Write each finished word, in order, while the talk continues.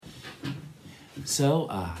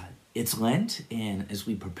It's Lent, and as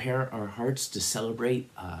we prepare our hearts to celebrate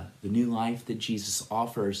the new life that Jesus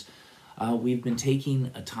offers, we've been taking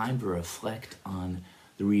a time to reflect on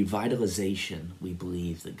the revitalization we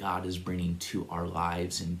believe that God is bringing to our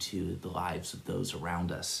lives and to the lives of those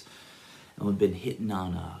around us. And we've been hitting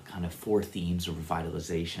on kind of four themes of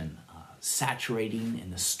revitalization, saturating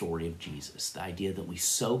in the story of Jesus, the idea that we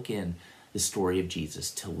soak in the story of Jesus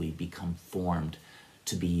till we become formed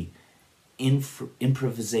to be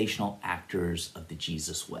improvisational actors of the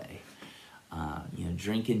Jesus way.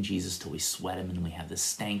 Drinking Jesus till we sweat him and we have the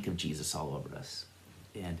stank of Jesus all over us.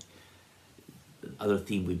 And the other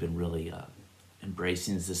theme we've been really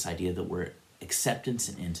embracing is this idea that we're acceptance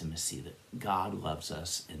and intimacy, that God loves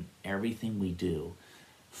us and everything we do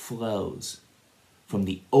flows from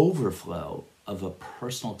the overflow of a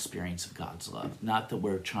personal experience of God's love. Not that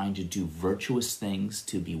we're trying to do virtuous things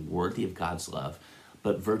to be worthy of God's love,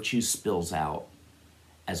 but virtue spills out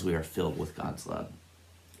as we are filled with God's love.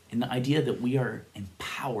 And the idea that we are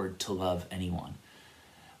empowered to love anyone.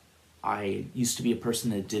 I used to be a person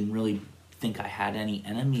that didn't really think I had any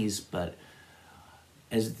enemies, but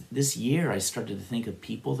as this year I started to think of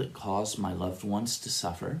people that caused my loved ones to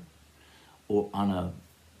suffer, or on a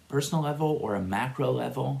personal level or a macro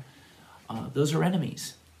level. Those are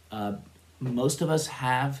enemies. Most of us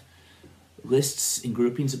have lists and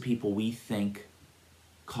groupings of people we think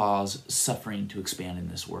cause suffering to expand in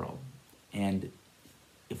this world. And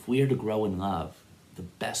if we are to grow in love, the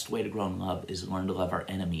best way to grow in love is learn to love our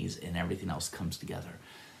enemies, and everything else comes together.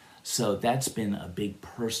 So that's been a big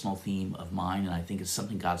personal theme of mine, and I think it's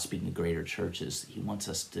something God's speaking to greater churches. He wants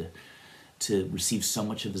us to receive so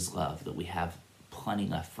much of his love that we have plenty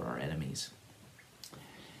left for our enemies.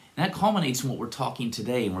 And that culminates in what we're talking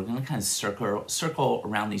today, and we're going to kind of circle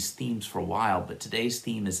around these themes for a while, but today's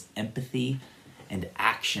theme is empathy and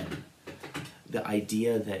action. The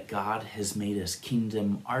idea that God has made us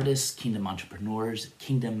kingdom artists, kingdom entrepreneurs,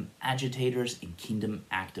 kingdom agitators, and kingdom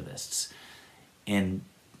activists. And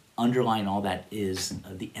underlying all that is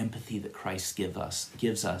the empathy that Christ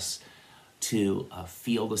gives us to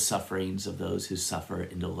feel the sufferings of those who suffer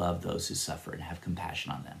and to love those who suffer and have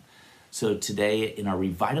compassion on them. So today in our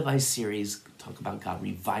Revitalize series, talk about God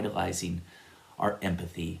revitalizing our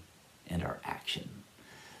empathy and our action.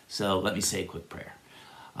 So let me say a quick prayer.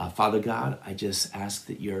 Father God, I just ask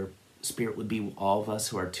that your Spirit would be with all of us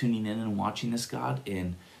who are tuning in and watching this, God,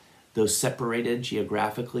 and those separated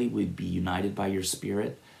geographically would be united by your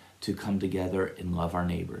Spirit to come together and love our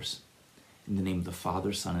neighbors. In the name of the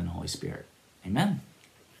Father, Son, and Holy Spirit. Amen.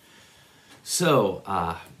 So,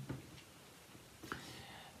 I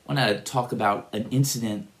want to talk about an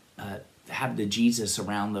incident that happened to Jesus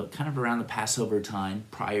around the Passover time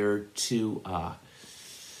prior to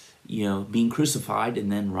being crucified and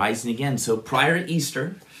then rising again. So prior to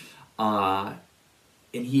Easter, and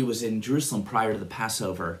he was in Jerusalem prior to the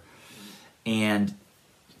Passover, and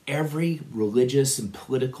every religious and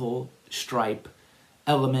political stripe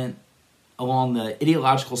element along the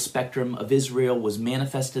ideological spectrum of Israel was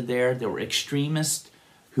manifested there. There were extremists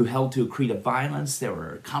who held to a creed of violence. There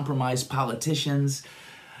were compromised politicians.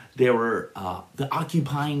 There were the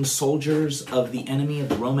occupying soldiers of the enemy of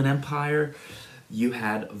the Roman Empire. You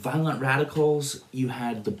had violent radicals. You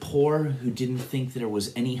had the poor who didn't think that there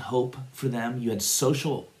was any hope for them. You had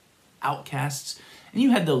social outcasts. And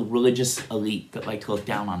you had the religious elite that liked to look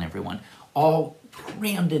down on everyone, all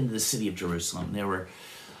crammed into the city of Jerusalem. There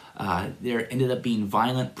ended up being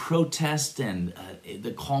violent protests, and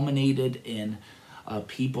that culminated in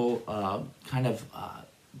people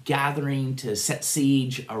gathering to set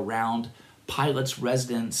siege around Pilate's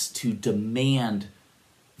residence to demand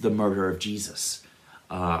the murder of Jesus.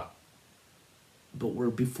 But we're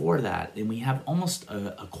before that, and we have almost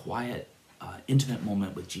a quiet, intimate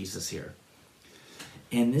moment with Jesus here.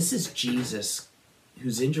 And this is Jesus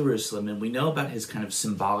who's in Jerusalem, and we know about his kind of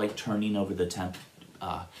symbolic turning over the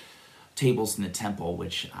tables in the temple,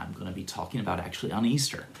 which I'm going to be talking about actually on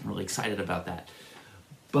Easter. I'm really excited about that.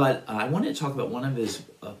 But I wanted to talk about one of his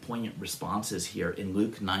poignant responses here in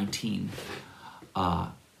Luke 19.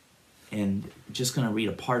 And just going to read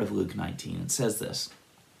a part of Luke 19. It says this: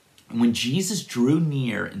 "And when Jesus drew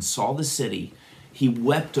near and saw the city, he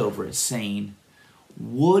wept over it, saying,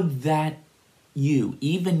 'Would that you,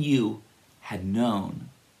 even you, had known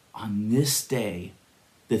on this day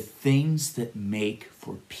the things that make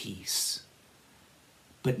for peace.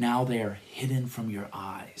 But now they are hidden from your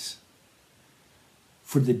eyes.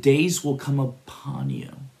 For the days will come upon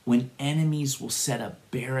you when enemies will set up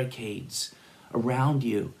barricades around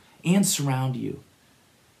you and surround you,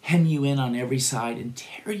 hem you in on every side, and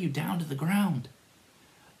tear you down to the ground.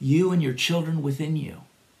 you and your children within you,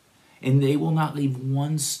 and they will not leave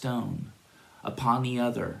one stone upon the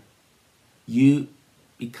other,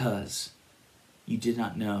 because you did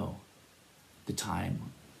not know the time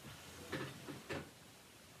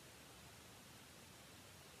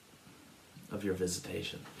of your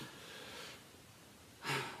visitation.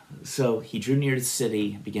 So he drew near to the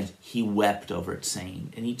city, he wept over it,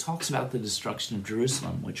 saying, and he talks about the destruction of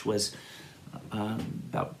Jerusalem, which was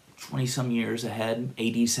about 20-some years ahead,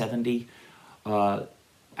 AD 70.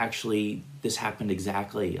 Actually, this happened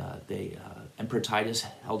exactly. Emperor Titus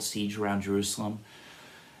held siege around Jerusalem,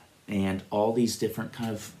 and all these different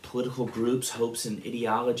kind of political groups, hopes, and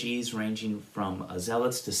ideologies, ranging from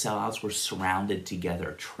zealots to sellouts, were surrounded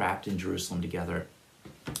together, trapped in Jerusalem together.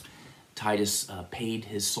 Titus paid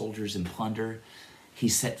his soldiers in plunder. He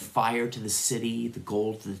set fire to the city, the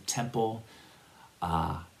gold to the temple,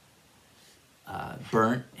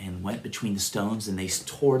 burnt and went between the stones, and they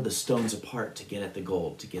tore the stones apart to get at the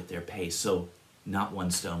gold, to get their pay. So not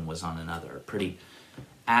one stone was on another. A pretty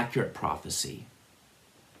accurate prophecy.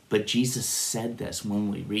 But Jesus said this.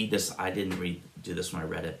 When we read this, I didn't do this when I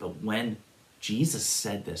read it, but when Jesus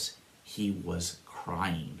said this, he was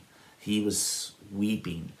crying. He was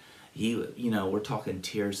weeping. We're talking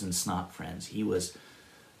tears and snot, friends. He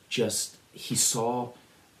saw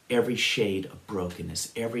every shade of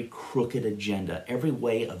brokenness, every crooked agenda, every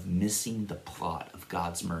way of missing the plot of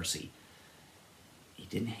God's mercy. He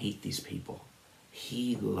didn't hate these people.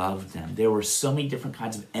 He loved them. There were so many different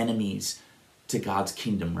kinds of enemies to God's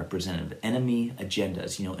kingdom represented. Enemy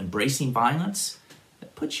agendas, embracing violence,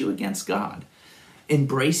 that puts you against God.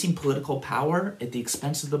 Embracing political power at the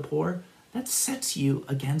expense of the poor, that sets you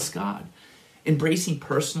against God. Embracing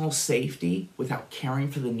personal safety without caring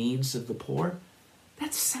for the needs of the poor,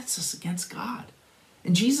 that sets us against God.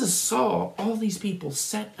 And Jesus saw all these people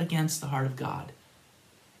set against the heart of God,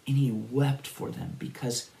 and he wept for them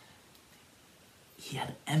because he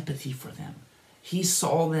had empathy for them. He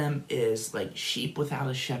saw them as like sheep without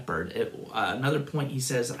a shepherd. At another point he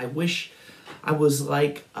says, I wish I was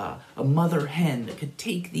like a mother hen that could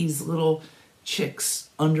take these little chicks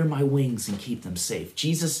under my wings and keep them safe.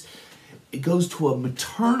 Jesus, it goes to a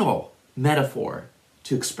maternal metaphor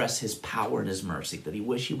to express his power and his mercy, that he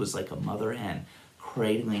wished he was like a mother hen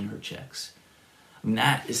cradling her chicks. And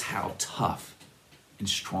that is how tough and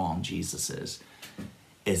strong Jesus is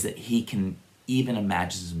that he can even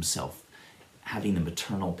imagine himself having the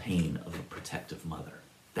maternal pain of a protective mother.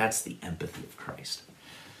 That's the empathy of Christ.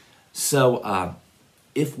 So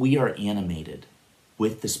if we are animated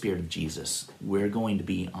with the Spirit of Jesus, we're going to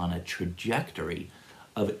be on a trajectory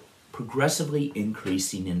of progressively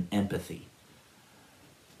increasing in empathy.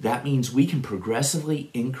 That means we can progressively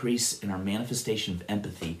increase in our manifestation of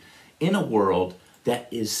empathy in a world that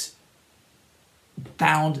is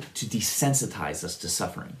bound to desensitize us to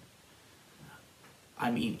suffering. I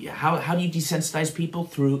mean, how do you desensitize people?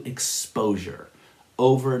 Through exposure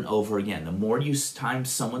over and over again. The more times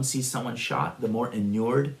someone sees someone shot, the more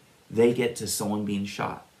inured they get to someone being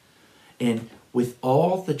shot. And with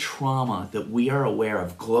all the trauma that we are aware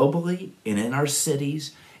of globally and in our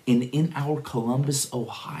cities and in our Columbus,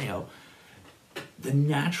 Ohio, the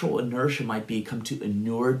natural inertia might become to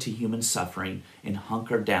inure to human suffering and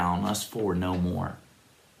hunker down, us for no more.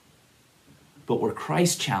 But where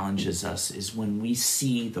Christ challenges us is when we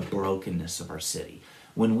see the brokenness of our city,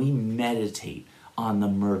 when we meditate on the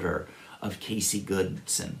murder of Casey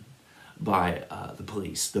Goodson by the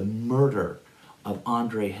police, the murder of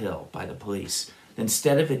Andre Hill by the police.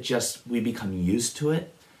 Instead of it just, we become used to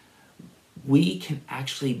it, we can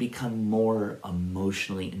actually become more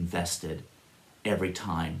emotionally invested every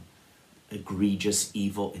time egregious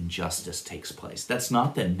evil injustice takes place. That's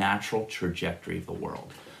not the natural trajectory of the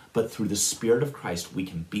world. But through the Spirit of Christ, we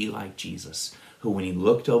can be like Jesus, who when he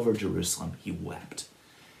looked over Jerusalem, he wept.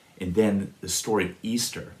 And then the story of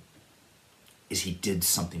Easter is he did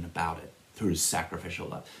something about it through his sacrificial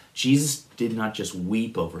love. Jesus did not just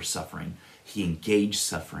weep over suffering, he engaged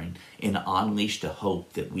suffering and unleashed a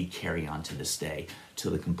hope that we carry on to this day, to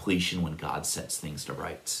the completion when God sets things to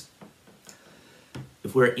rights.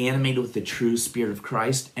 If we're animated with the true Spirit of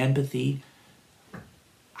Christ, empathy,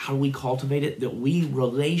 how do we cultivate it? That we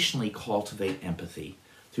relationally cultivate empathy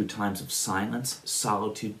through times of silence,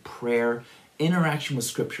 solitude, prayer, interaction with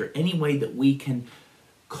Scripture, any way that we can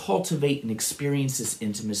cultivate and experience this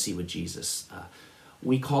intimacy with Jesus.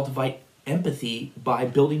 We cultivate empathy by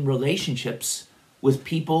building relationships with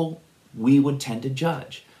people we would tend to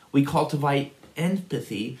judge. We cultivate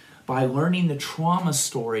empathy by learning the trauma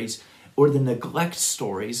stories or the neglect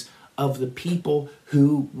stories of the people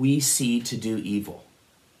who we see to do evil.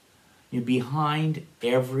 Behind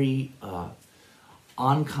every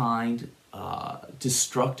unkind,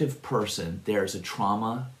 destructive person, there's a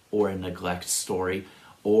trauma or a neglect story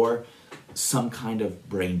or some kind of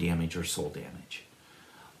brain damage or soul damage.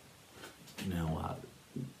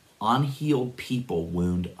 Unhealed people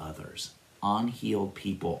wound others. Unhealed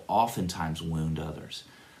people oftentimes wound others.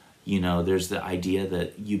 There's the idea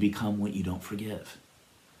that you become what you don't forgive.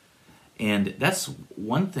 And that's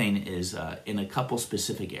one thing is in a couple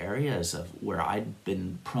specific areas of where I've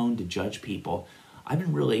been prone to judge people, I've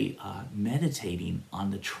been really meditating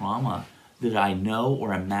on the trauma that I know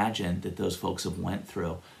or imagine that those folks have went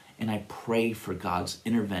through. And I pray for God's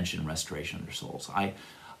intervention and restoration of their souls. I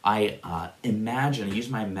use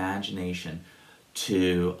my imagination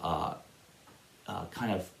to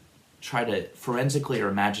kind of try to forensically or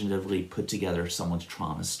imaginatively put together someone's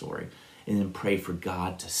trauma story and then pray for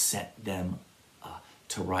God to set them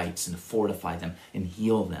to rights and to fortify them and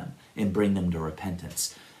heal them and bring them to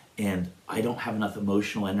repentance. And I don't have enough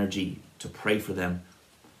emotional energy to pray for them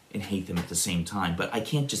and hate them at the same time. But I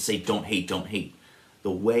can't just say, don't hate, don't hate.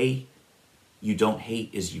 The way you don't hate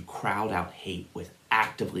is you crowd out hate with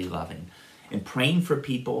actively loving and praying for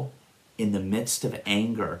people in the midst of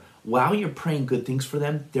anger. While you're praying good things for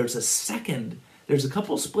them, there's a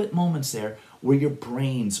couple split moments there where your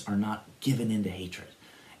brains are not given into hatred.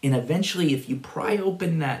 And eventually, if you pry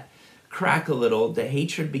open that crack a little, the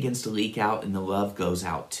hatred begins to leak out and the love goes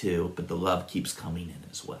out too, but the love keeps coming in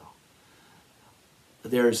as well.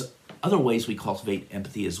 There's other ways we cultivate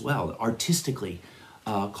empathy as well, artistically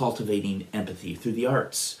cultivating empathy through the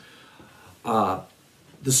arts.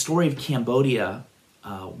 The story of Cambodia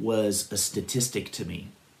was a statistic to me.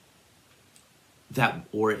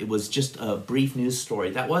 It was just a brief news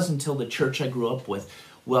story. That wasn't until the church I grew up with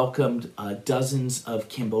welcomed dozens of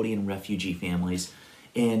Cambodian refugee families,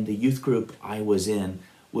 and the youth group I was in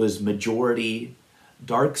was majority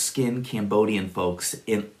dark-skinned Cambodian folks.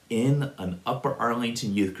 In an Upper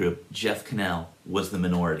Arlington youth group, Jeff Cannell was the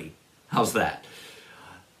minority. How's that?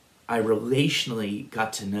 I relationally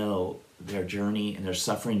got to know their journey and their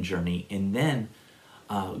suffering journey, and then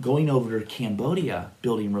going over to Cambodia,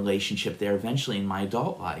 building relationship there eventually in my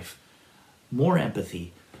adult life, more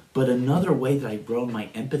empathy. But another way that I've grown my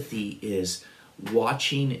empathy is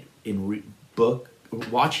watching movies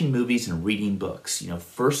and reading books.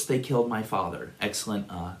 First They Killed My Father,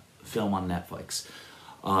 excellent film on Netflix.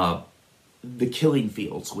 The Killing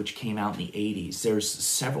Fields, which came out in the 80s. There's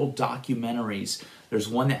several documentaries. There's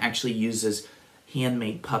one that actually uses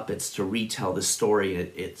handmade puppets to retell the story.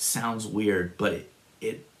 It sounds weird, but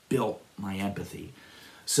it built my empathy.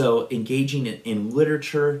 So engaging in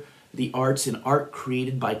literature, the arts, and art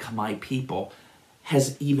created by Khmer people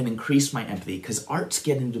has even increased my empathy because arts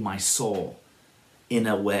get into my soul in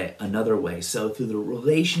another way. So through the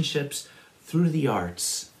relationships, through the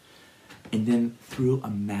arts, and then through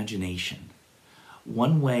imagination.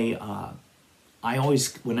 One way,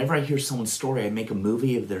 whenever I hear someone's story, I make a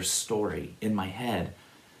movie of their story in my head,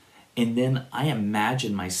 and then I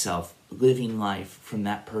imagine myself living life from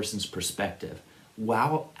that person's perspective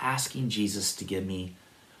while asking Jesus to give me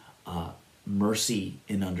mercy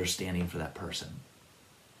and understanding for that person.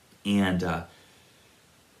 And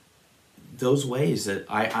those ways that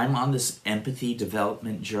I'm on this empathy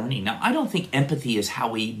development journey. Now, I don't think empathy is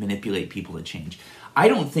how we manipulate people to change. I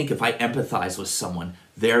don't think if I empathize with someone,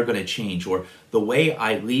 they're going to change, or the way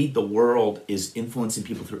I lead the world is influencing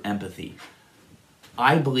people through empathy.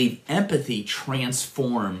 I believe empathy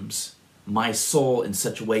transforms my soul in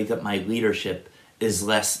such a way that my leadership is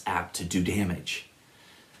less apt to do damage.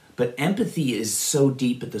 But empathy is so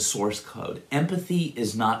deep at the source code. Empathy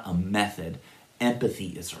is not a method.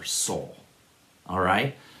 Empathy is our soul. All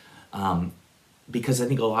right? Because I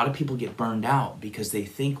think a lot of people get burned out because they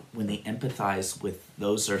think when they empathize with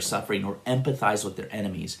those that are suffering or empathize with their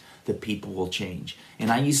enemies, that people will change.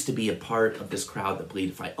 And I used to be a part of this crowd that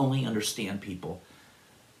believed if I only understand people,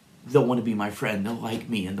 they'll want to be my friend, they'll like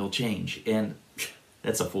me, and they'll change. And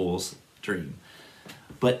that's a fool's dream.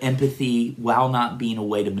 But empathy, while not being a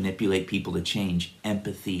way to manipulate people to change,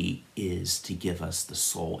 empathy is to give us the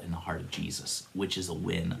soul and the heart of Jesus, which is a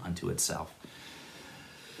win unto itself.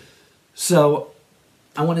 So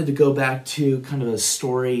I wanted to go back to kind of a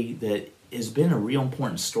story that has been a real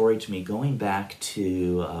important story to me, going back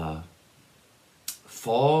to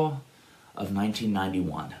fall of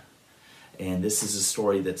 1991. And this is a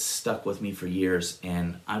story that's stuck with me for years,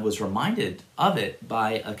 and I was reminded of it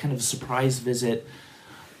by a kind of a surprise visit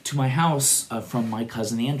to my house from my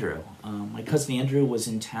cousin Andrew. My cousin Andrew was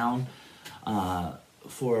in town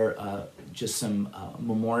for just some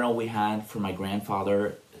memorial we had for my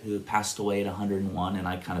grandfather who passed away at 101, and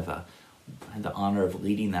I kind of had the honor of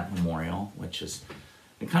leading that memorial, which is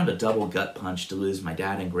kind of a double gut punch to lose my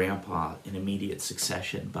dad and grandpa in immediate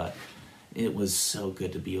succession, but it was so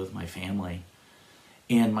good to be with my family.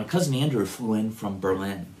 And my cousin Andrew flew in from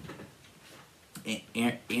Berlin.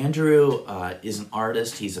 Andrew is an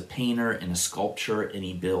artist. He's a painter and a sculptor, and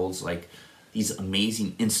he builds like these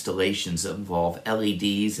amazing installations that involve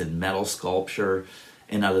LEDs and metal sculpture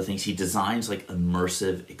and other things. He designs like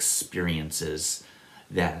immersive experiences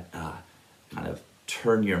that kind of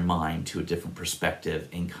turn your mind to a different perspective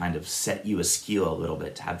and kind of set you askew a little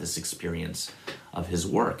bit to have this experience of his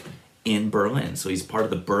work in Berlin. So he's part of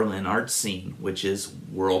the Berlin art scene, which is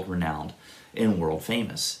world-renowned and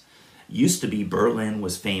world-famous. Used to be Berlin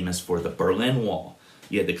was famous for the Berlin Wall.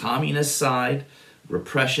 You had the communist side,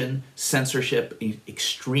 repression, censorship,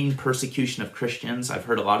 extreme persecution of Christians. I've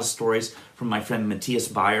heard a lot of stories from my friend Matthias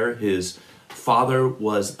Bayer, whose father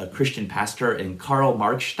was a Christian pastor in Karl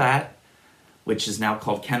Marxstadt, which is now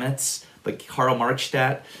called Chemnitz, but Karl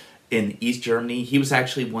Marxstadt in East Germany. He was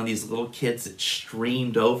actually one of these little kids that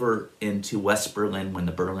streamed over into West Berlin when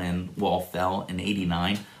the Berlin Wall fell in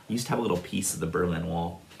 '89. I used to have a little piece of the Berlin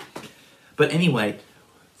Wall. But anyway,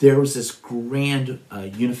 there was this grand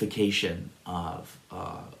unification of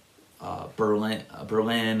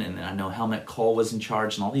Berlin, and I know Helmut Kohl was in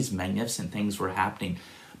charge, and all these magnificent things were happening.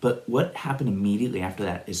 But what happened immediately after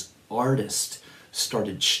that is artists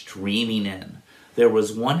started streaming in. There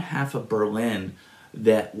was one half of Berlin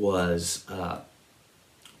that was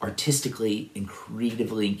artistically and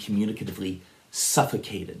creatively and communicatively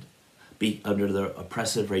suffocated under the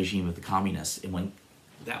oppressive regime of the communists. And when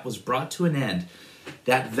that was brought to an end,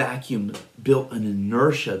 that vacuum built an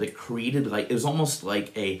inertia that created, like, it was almost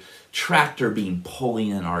like a tractor being pulling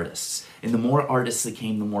in artists. And the more artists that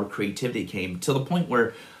came, the more creativity came, to the point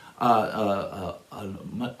where an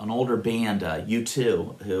older band,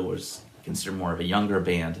 U2, who was considered more of a younger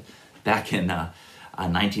band back in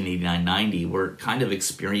 1989-90, were kind of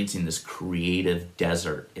experiencing this creative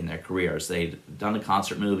desert in their careers. They'd done a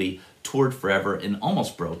concert movie, toured forever, and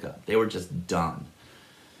almost broke up. They were just done.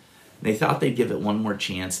 They thought they'd give it one more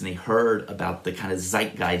chance, and they heard about the kind of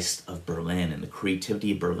zeitgeist of Berlin and the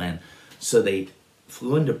creativity of Berlin. So they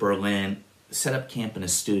flew into Berlin, set up camp in a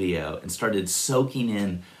studio, and started soaking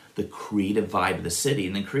in the creative vibe of the city,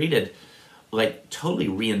 and then created, like, totally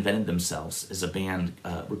reinvented themselves as a band,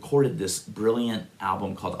 recorded this brilliant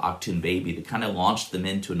album called Achtung Baby that kind of launched them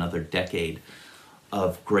into another decade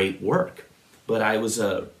of great work. But I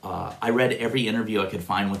read every interview I could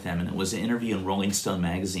find with them, and it was an interview in Rolling Stone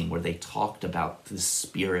magazine where they talked about the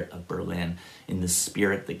spirit of Berlin and the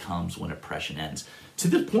spirit that comes when oppression ends. To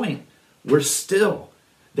the point, we're still,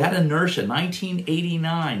 that inertia,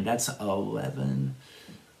 1989, that's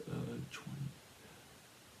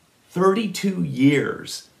 32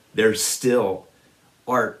 years, there's still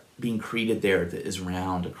art being created there that is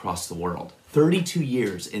renowned across the world. 32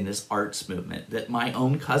 years in this arts movement that my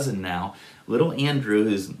own cousin now, little Andrew,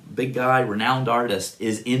 who's a big guy, renowned artist,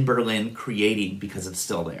 is in Berlin creating because it's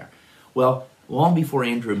still there. Well, long before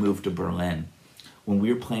Andrew moved to Berlin, when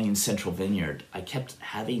we were playing Central Vineyard, I kept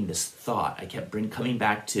having this thought. I kept coming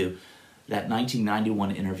back to that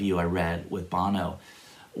 1991 interview I read with Bono,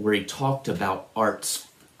 where he talked about art's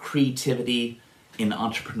creativity and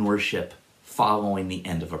entrepreneurship following the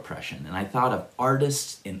end of oppression. And I thought of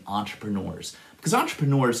artists and entrepreneurs, because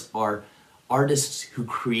entrepreneurs are artists who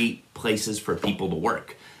create places for people to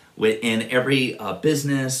work. In every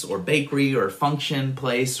business or bakery or function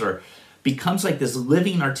place, or becomes like this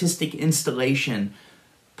living artistic installation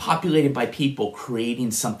populated by people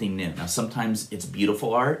creating something new. Now, sometimes it's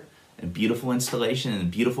beautiful art and beautiful installation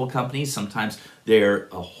and beautiful companies. Sometimes they're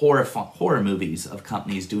horror movies of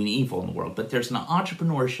companies doing evil in the world. But there's an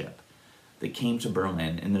entrepreneurship that came to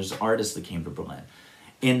Berlin, and there's artists that came to Berlin.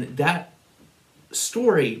 And that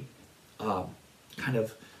story kind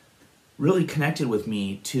of really connected with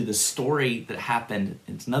me to the story that happened.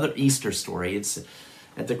 It's another Easter story. It's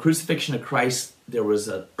at the crucifixion of Christ, there was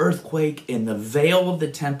an earthquake in the veil of the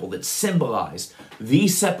temple that symbolized the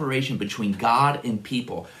separation between God and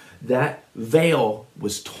people. That veil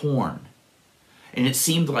was torn. And it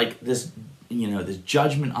seemed like this, this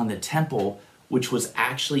judgment on the temple, which was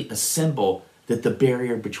actually a symbol that the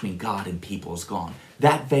barrier between God and people is gone.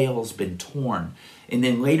 That veil has been torn. And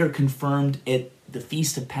then later confirmed at the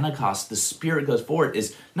Feast of Pentecost, the Spirit goes forward,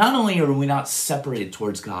 is not only are we not separated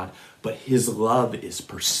towards God, but His love is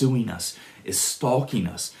pursuing us, is stalking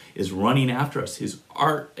us, is running after us. His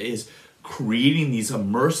art is creating these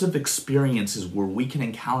immersive experiences where we can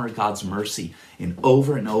encounter God's mercy and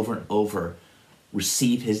over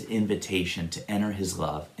receive His invitation to enter His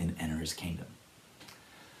love and enter His kingdom.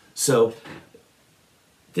 So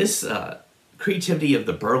this creativity of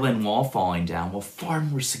the Berlin Wall falling down, well, far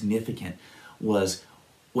more significant was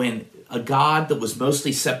when a God that was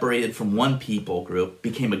mostly separated from one people group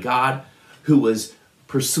became a God who was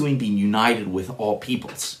pursuing being united with all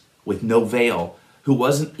peoples, with no veil, who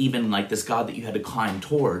wasn't even like this God that you had to climb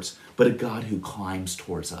towards, but a God who climbs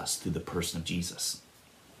towards us through the person of Jesus.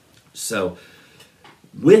 So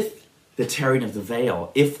with the tearing of the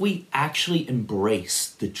veil, if we actually embrace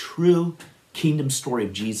the true kingdom story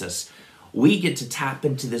of Jesus, we get to tap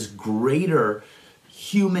into this greater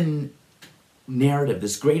human narrative,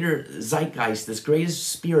 this greater zeitgeist, this greatest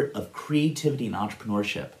spirit of creativity and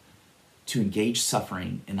entrepreneurship to engage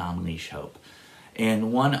suffering and unleash hope.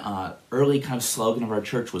 And one early kind of slogan of our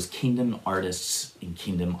church was kingdom artists and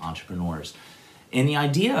kingdom entrepreneurs. And the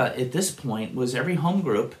idea at this point was every home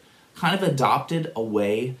group kind of adopted a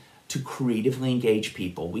way to creatively engage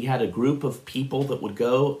people. We had a group of people that would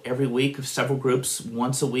go every week, of several groups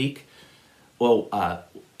once a week. Well,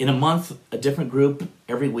 in a month, a different group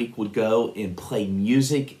every week would go and play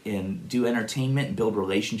music and do entertainment and build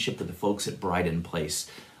relationship with the folks at Brighton Place,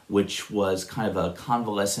 which was kind of a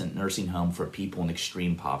convalescent nursing home for people in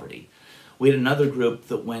extreme poverty. We had another group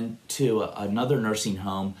that went to another nursing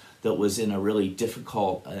home that was in a really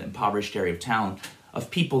difficult, impoverished area of town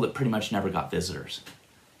of people that pretty much never got visitors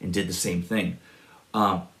and did the same thing.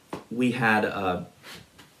 We had a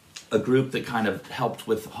group that kind of helped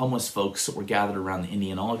with homeless folks that were gathered around the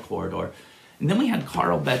Indianola corridor. And then we had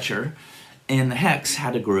Carl Betcher and the Hex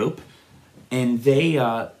had a group, and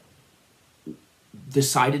they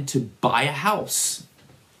decided to buy a house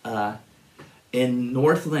in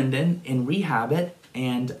North Linden and rehab it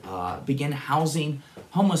and begin housing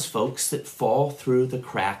homeless folks that fall through the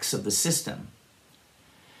cracks of the system.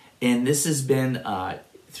 And this has been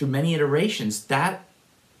through many iterations that,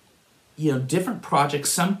 different projects,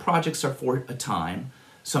 some projects are for a time,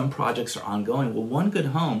 some projects are ongoing. Well, One Good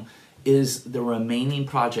Home is the remaining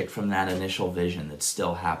project from that initial vision that's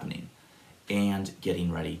still happening and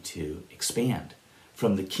getting ready to expand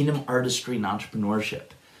from the kingdom artistry and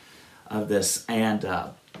entrepreneurship of this. And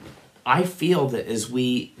I feel that as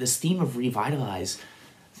this theme of revitalize,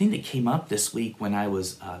 the thing that came up this week when I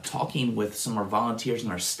was talking with some of our volunteers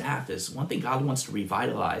and our staff is one thing God wants to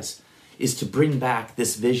revitalize is to bring back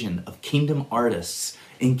this vision of kingdom artists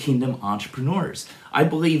and kingdom entrepreneurs. I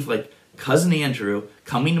believe like Cousin Andrew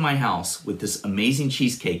coming to my house with this amazing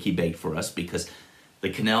cheesecake he baked for us, because the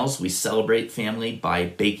Cannells, we celebrate family by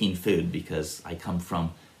baking food, because I come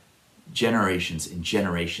from generations and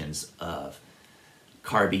generations of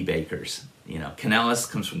carby bakers. Canellis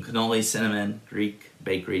comes from cannoli, cinnamon, Greek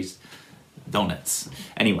bakeries, donuts.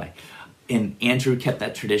 Anyway, and Andrew kept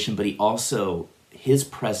that tradition, but his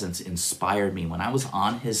presence inspired me. When I was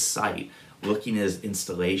on his site looking at his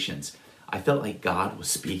installations, I felt like God was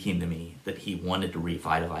speaking to me that he wanted to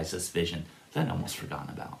revitalize this vision that I'd almost forgotten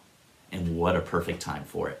about. And what a perfect time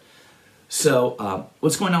for it. So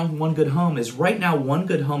what's going on with One Good Home is right now One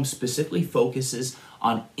Good Home specifically focuses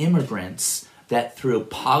on immigrants that through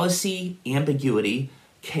policy ambiguity,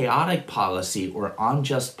 chaotic policy, or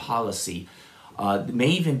unjust policy, may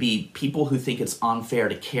even be people who think it's unfair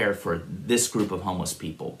to care for this group of homeless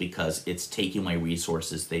people because it's taking away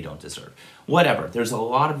resources they don't deserve. Whatever. There's a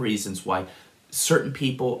lot of reasons why certain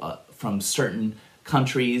people from certain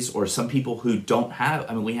countries, or some people who don't have,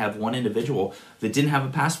 we have one individual that didn't have a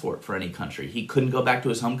passport for any country. He couldn't go back to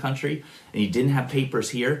his home country, and he didn't have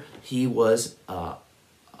papers here. He was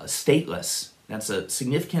stateless. That's a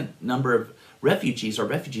significant number of refugees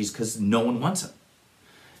because no one wants him.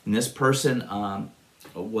 And this person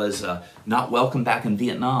was not welcome back in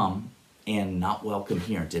Vietnam and not welcome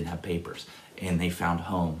here, didn't have papers. And they found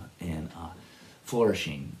home and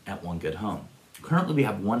flourishing at One Good Home. Currently we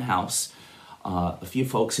have one house. A few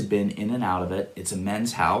folks have been in and out of it. It's a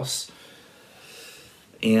men's house.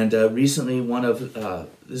 And recently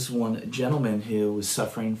this one gentleman who was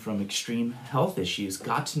suffering from extreme health issues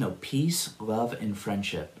got to know peace, love, and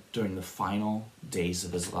friendship during the final days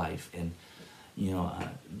of his life. And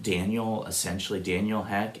Daniel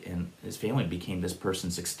Heck and his family became this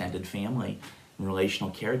person's extended family and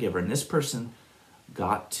relational caregiver. And this person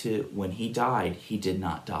when he died, he did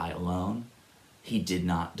not die alone. He did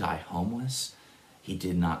not die homeless. He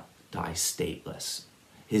did not die stateless.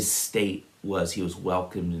 His state was he was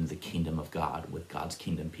welcomed into the kingdom of God with God's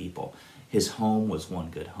kingdom people. His home was One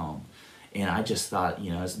Good Home. And I just thought,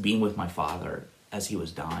 as being with my father as he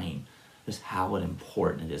was dying, just how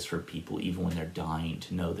important it is for people, even when they're dying,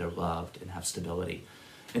 to know they're loved and have stability.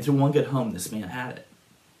 And through One Good Home, this man had it.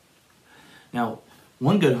 Now,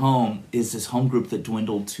 One Good Home is this home group that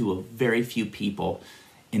dwindled to a very few people.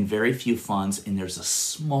 and very few funds, and there's a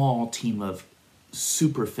small team of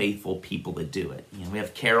super faithful people that do it. We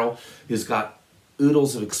have Carol, who's got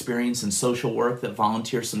oodles of experience in social work that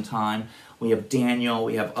volunteer some time. We have Daniel,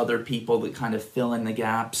 we have other people that kind of fill in the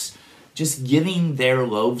gaps, just giving their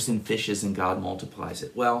loaves and fishes, and God multiplies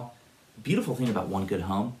it. Well, the beautiful thing about One Good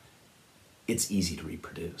Home, it's easy to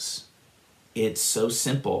reproduce. It's so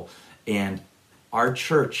simple, and our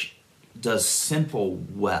church does simple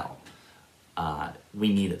well.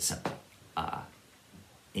 We need it simple.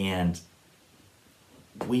 And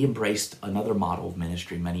we embraced another model of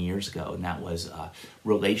ministry many years ago, and that was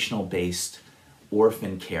relational-based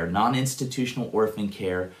orphan care, non-institutional orphan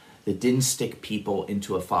care that didn't stick people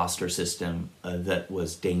into a foster system that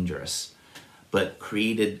was dangerous, but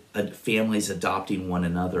created families adopting one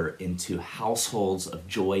another into households of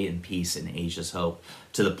joy and peace and Asia's hope,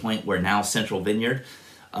 to the point where now Central Vineyard,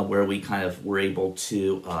 where we kind of were able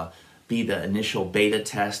to be the initial beta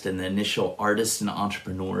test and the initial artists and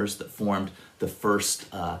entrepreneurs that formed the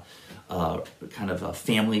first kind of a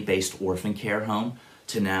family-based orphan care home,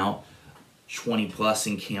 to now 20 plus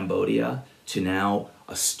in Cambodia, to now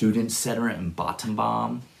a student center in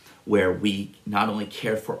Battambang, where we not only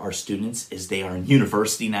care for our students as they are in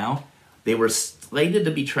university now. They were slated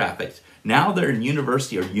to be trafficked. Now they're in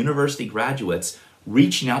university, or university graduates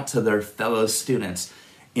reaching out to their fellow students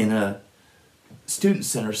in a student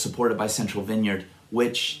center supported by Central Vineyard,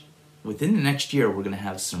 which within the next year we're going to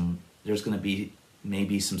have there's going to be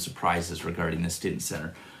maybe some surprises regarding the student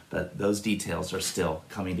center, but those details are still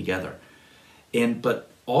coming together. But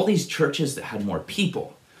all these churches that had more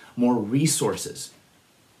people, more resources,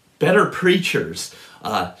 better preachers,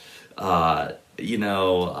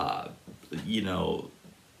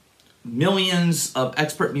 millions of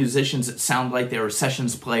expert musicians that sound like they were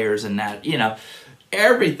sessions players, and that,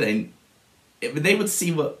 everything. They would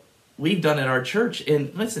see what we've done at our church,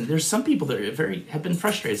 and listen, there's some people that have been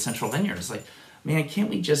frustrated at Central Vineyard. It's like, man,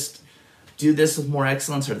 can't we just do this with more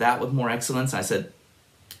excellence or that with more excellence? I said,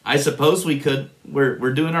 I suppose we could.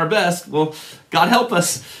 We're doing our best. Well, God help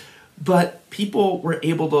us. But people were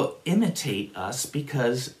able to imitate us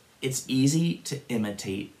because it's easy to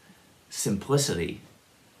imitate simplicity.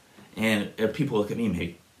 And people look at me and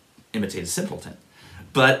maybe imitate a simpleton.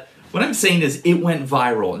 But what I'm saying is it went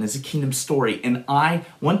viral, and it's a kingdom story. And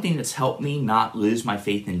one thing that's helped me not lose my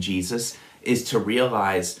faith in Jesus is to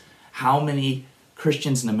realize how many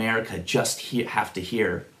Christians in America just have to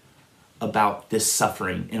hear about this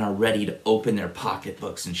suffering and are ready to open their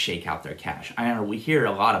pocketbooks and shake out their cash. We hear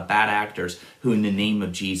a lot of bad actors who, in the name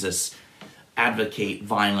of Jesus, advocate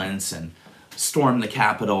violence and storm the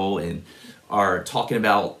Capitol and are talking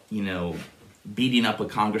about, beating up a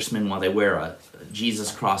congressman while they wear a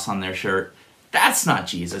Jesus cross on their shirt. That's not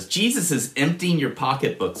Jesus. Jesus is emptying your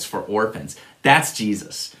pocketbooks for orphans. That's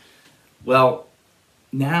Jesus. Well,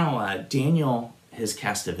 now Daniel has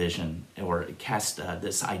cast a vision, or cast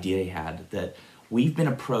this idea he had, that we've been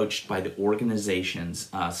approached by the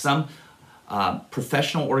organizations, some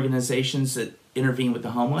professional organizations that intervene with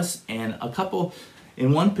the homeless, and a couple,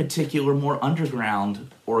 in one particular more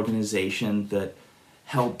underground organization that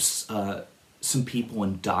helps some people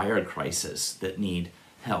in dire crisis that need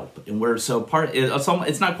help. And we're it's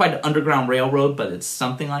not quite an underground railroad, but it's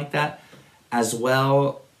something like that, as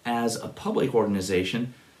well as a public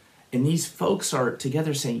organization. And these folks are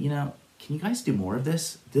together saying, can you guys do more of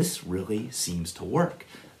this? This really seems to work.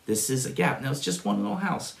 This is a gap. Now, it's just one little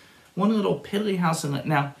house, one little piddly house in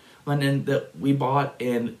London that we bought,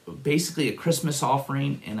 and basically a Christmas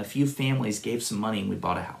offering, and a few families gave some money, and we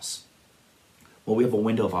bought a house. Well, we have a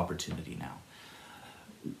window of opportunity now.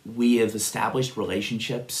 We have established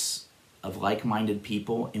relationships of like-minded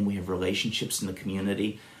people, and we have relationships in the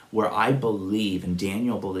community where I believe, and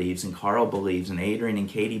Daniel believes, and Carl believes, and Adrian and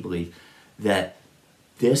Katie believe, that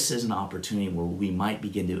this is an opportunity where we might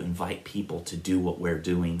begin to invite people to do what we're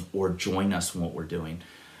doing or join us in what we're doing.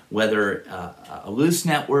 Whether a loose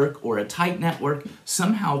network or a tight network,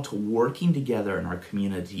 somehow to working together in our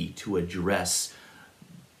community to address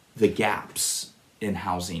the gaps in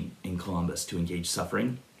housing in Columbus, to engage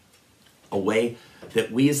suffering. A way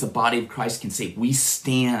that we as the body of Christ can say, we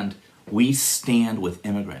stand with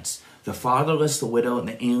immigrants. The fatherless, the widow, and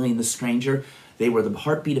the alien, the stranger, they were the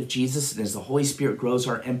heartbeat of Jesus, and as the Holy Spirit grows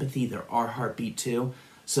our empathy, they're our heartbeat too.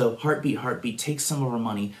 So heartbeat, take some of our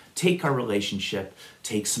money, take our relationship,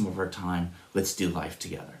 take some of our time. Let's do life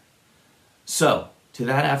together. So, to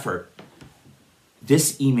that effort,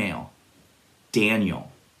 this email,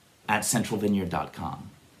 Daniel@centralvineyard.com,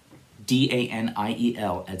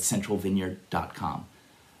 Daniel@centralvineyard.com.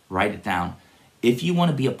 Write it down. if you want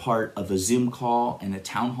to be a part of a Zoom call and a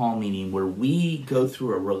town hall meeting where we go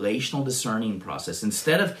through a relational discerning process,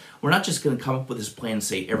 we're not just going to come up with this plan and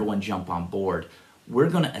say, everyone jump on board. We're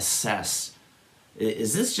going to assess,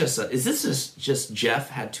 is this just Jeff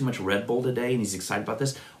had too much Red Bull today and he's excited about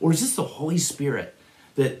this? Or is this the Holy Spirit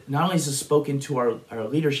that not only has spoken to our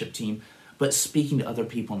leadership team, but speaking to other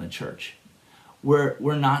people in the church?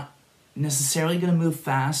 We're not necessarily going to move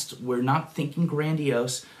fast. We're not thinking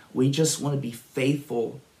grandiose. We just want to be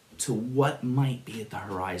faithful to what might be at the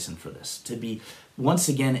horizon for this. To be, once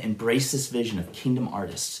again, embrace this vision of kingdom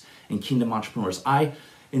artists and kingdom entrepreneurs. I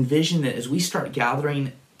envision that as we start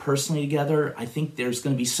gathering personally together, I think there's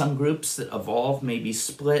going to be some groups that evolve, maybe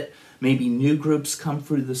split, maybe new groups come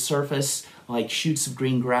through the surface, like shoots of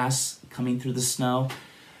green grass coming through the snow,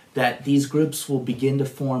 that these groups will begin to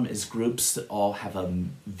form as groups that all have a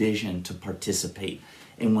vision to participate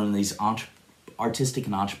in one of these artistic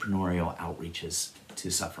and entrepreneurial outreaches to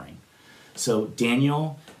suffering. So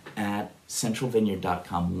Daniel at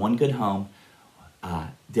centralvineyard.com, One Good Home,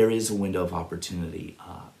 there is a window of opportunity.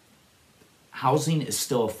 Housing is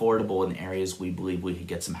still affordable in areas we believe we could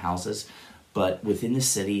get some houses, but within the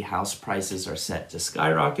city, house prices are set to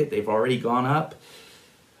skyrocket. They've already gone up.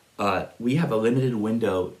 We have a limited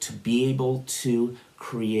window to be able to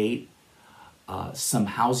create some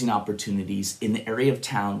housing opportunities in the area of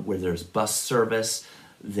town where there's bus service,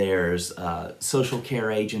 there's social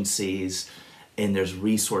care agencies, and there's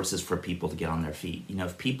resources for people to get on their feet. You know,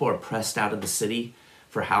 if people are pressed out of the city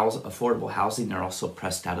for affordable housing, they're also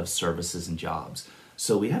pressed out of services and jobs.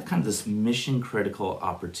 So we have kind of this mission critical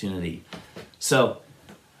opportunity. So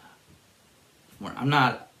I'm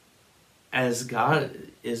not, as God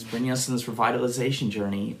is bringing us in this revitalization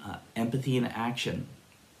journey, empathy in action,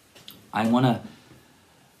 I want to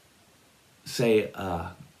say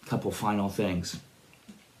a couple final things.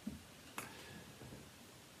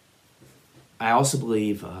 I also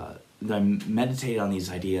believe that I meditate on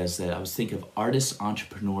these ideas, that I was thinking of artists,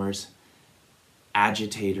 entrepreneurs,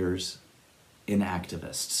 agitators, and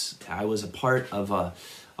activists. I was a part of a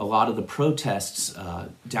lot of the protests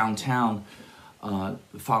downtown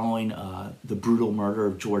following the brutal murder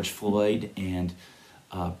of George Floyd and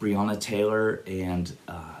Breonna Taylor, and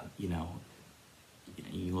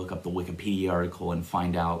you look up the Wikipedia article and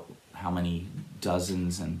find out how many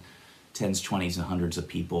dozens and tens, 20s, and hundreds of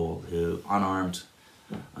people who, unarmed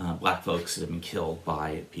black folks, that have been killed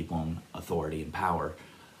by people in authority and power.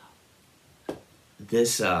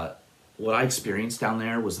 What I experienced down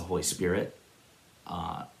there was the Holy Spirit.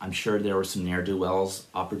 I'm sure there were some ne'er-do-wells,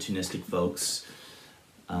 opportunistic folks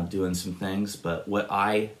doing some things, but what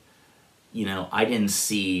I didn't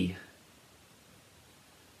see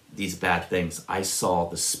these bad things. I saw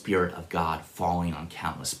the Spirit of God falling on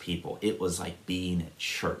countless people. It was like being at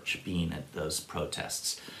church, being at those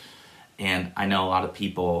protests. And I know a lot of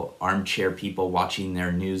people, armchair people watching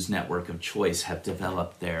their news network of choice, have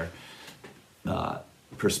developed their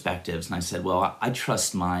perspectives. And I said, well, I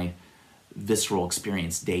trust my visceral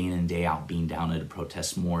experience day in and day out being down at a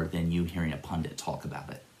protest more than you hearing a pundit talk about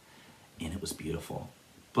it. And it was beautiful.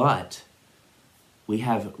 But we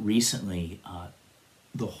have recently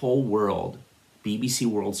the whole world, BBC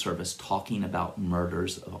World Service, talking about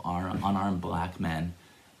murders of unarmed black men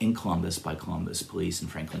in Columbus by Columbus Police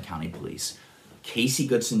and Franklin County Police. Casey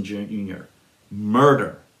Goodson Jr.,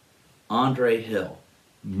 murder. Andre Hill,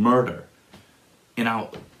 murder. And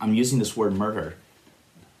I'm using this word murder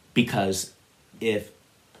because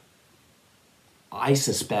I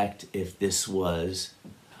suspect if this was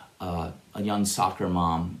a young soccer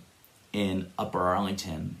mom in Upper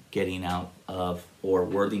Arlington getting out of, or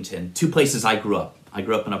Worthington, two places I grew up. I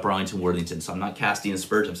grew up in Upper Arlington, Worthington, so I'm not casting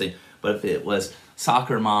aspersions. I'm saying, but if it was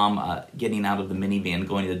soccer mom getting out of the minivan,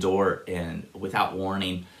 going to the door, and without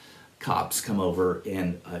warning, cops come over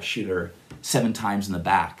and shoot her 7 times in the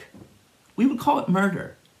back, we would call it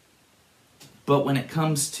murder. But when it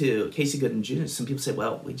comes to Casey Goodson Jr., some people say,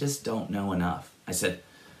 well, we just don't know enough. I said,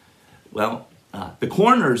 well, the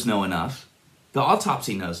coroners know enough. The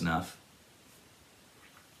autopsy knows enough.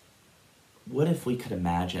 What if we could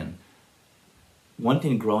imagine, one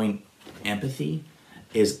thing growing empathy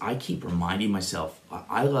is I keep reminding myself,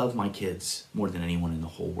 I love my kids more than anyone in the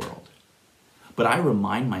whole world. But I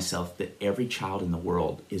remind myself that every child in the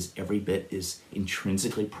world is every bit as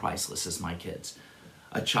intrinsically priceless as my kids.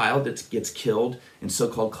 A child that gets killed in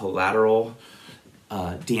so-called collateral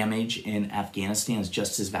damage in Afghanistan is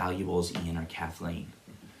just as valuable as Ian or Kathleen.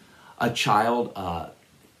 A child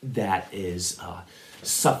that is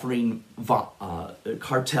suffering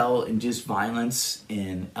cartel-induced violence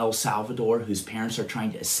in El Salvador, whose parents are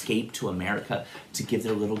trying to escape to America to give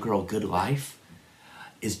their little girl a good life,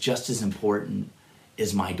 is just as important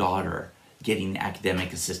as my daughter getting the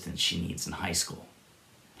academic assistance she needs in high school.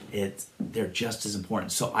 They're just as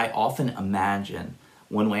important. So I often imagine,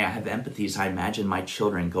 one way I have empathy is I imagine my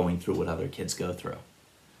children going through what other kids go through.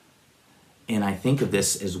 And I think of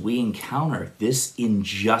this as we encounter this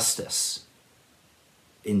injustice.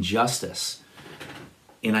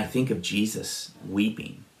 And I think of Jesus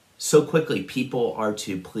weeping. So quickly, people are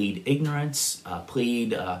to plead ignorance,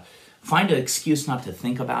 find an excuse not to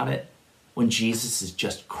think about it, when Jesus is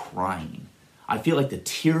just crying. I feel like the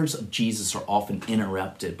tears of Jesus are often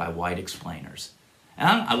interrupted by white explainers.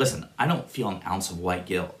 And listen, I don't feel an ounce of white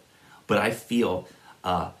guilt, but I feel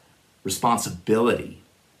responsibility.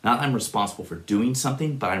 Not that I'm responsible for doing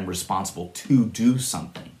something, but I'm responsible to do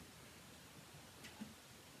something.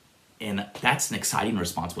 And that's an exciting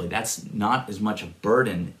responsibility. That's not as much a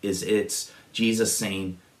burden as it's Jesus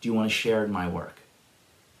saying, do you want to share in my work?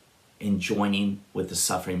 And joining with the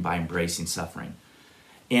suffering by embracing suffering.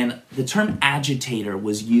 And the term agitator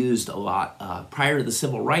was used a lot prior to the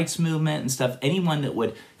civil rights movement and stuff. Anyone that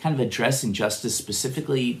would kind of address injustice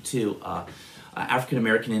specifically to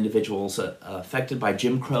African-American individuals affected by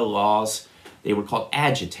Jim Crow laws, they were called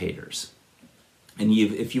agitators. And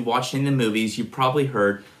if you watched any of the movies, you probably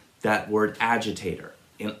heard that word agitator.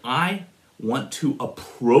 And I want to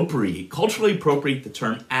culturally appropriate the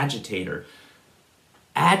term agitator.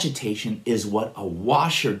 Agitation is what a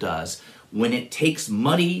washer does when it takes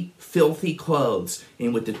muddy, filthy clothes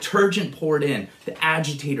and with detergent poured in, the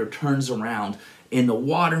agitator turns around and the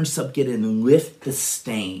water and stuff get in and lift the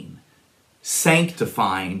stain,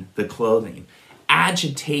 sanctifying the clothing.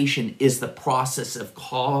 Agitation is the process of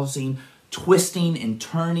causing twisting and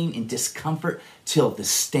turning and discomfort till the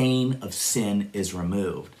stain of sin is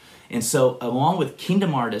removed. And so along with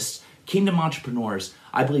kingdom artists, kingdom entrepreneurs,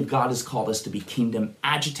 I believe God has called us to be kingdom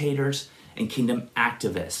agitators and kingdom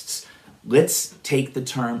activists. Let's take the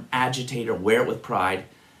term agitator, wear it with pride,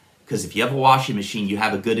 because if you have a washing machine, you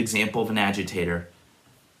have a good example of an agitator.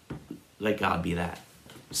 Let God be that.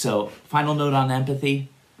 So, final note on empathy.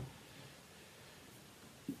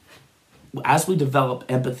 As we develop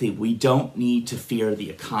empathy, we don't need to fear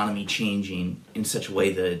the economy changing in such a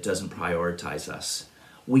way that it doesn't prioritize us.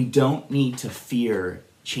 We don't need to fear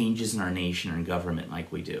changes in our nation or in government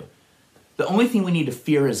like we do. The only thing we need to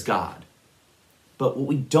fear is God. But what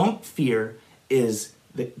we don't fear is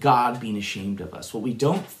that God being ashamed of us. What we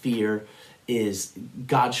don't fear is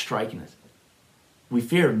God striking us. We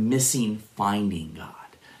fear finding God.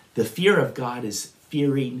 The fear of God is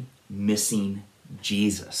fearing missing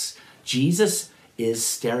Jesus. Jesus is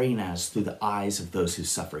staring at us through the eyes of those who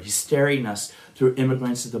suffer. He's staring at us through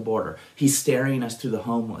immigrants at the border. He's staring at us through the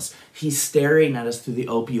homeless. He's staring at us through the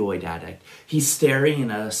opioid addict. He's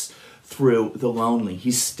staring at us through the lonely.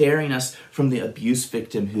 He's staring at us from the abuse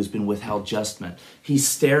victim who's been withheld judgment. He's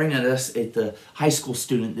staring at us at the high school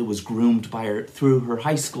student that was groomed by her, through her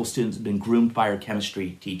high school students been groomed by her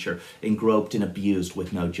chemistry teacher and groped and abused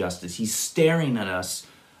with no justice. He's staring at us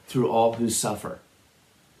through all who suffer.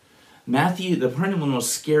 Matthew, one of the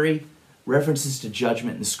most scary references to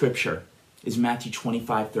judgment in Scripture is Matthew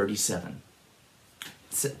 25:37.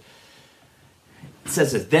 It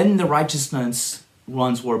says this, then the righteous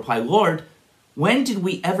ones will reply, Lord, when did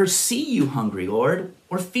we ever see you hungry, Lord,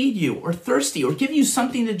 or feed you, or thirsty, or give you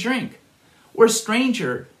something to drink, or a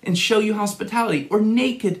stranger and show you hospitality, or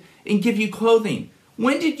naked and give you clothing?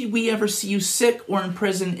 When did we ever see you sick or in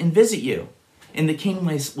prison and visit you? And the king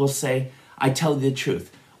will say, I tell you the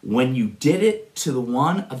truth. When you did it to the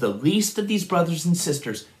one of the least of these brothers and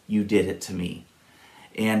sisters, you did it to me.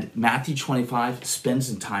 And Matthew 25 spends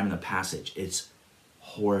some time in the passage. It's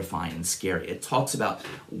horrifying and scary. It talks about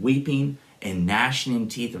weeping and gnashing in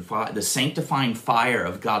teeth and the sanctifying fire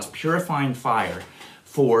of God's purifying fire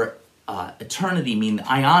for eternity, meaning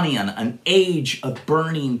aionion, an age of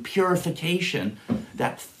burning purification.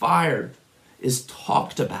 That fire is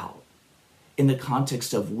talked about in the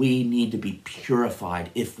context of we need to be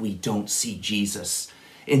purified if we don't see Jesus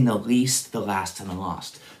in the least, the last, and the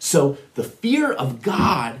lost. So the fear of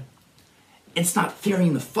God, it's not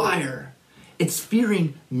fearing the fire. It's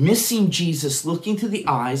fearing missing Jesus, looking through the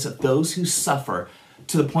eyes of those who suffer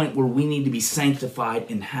to the point where we need to be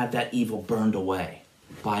sanctified and have that evil burned away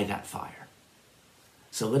by that fire.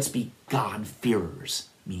 So let's be God-fearers,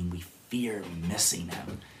 meaning we fear missing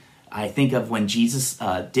him. I think of when Jesus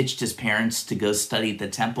ditched his parents to go study at the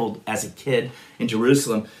temple as a kid in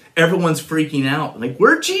Jerusalem. Everyone's freaking out. Like,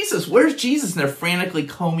 where's Jesus? Where's Jesus? And they're frantically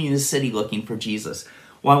combing the city looking for Jesus.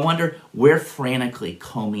 Well, I wonder, we're frantically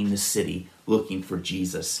combing the city looking for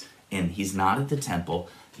Jesus. And he's not at the temple.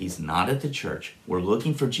 He's not at the church. We're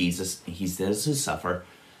looking for Jesus. He's there to suffer.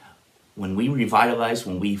 When we revitalize,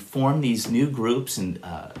 when we form these new groups and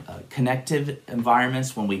connective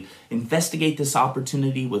environments, when we investigate this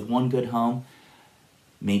opportunity with One Good Home,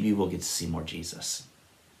 maybe we'll get to see more Jesus.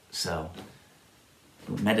 So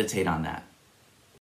meditate on that.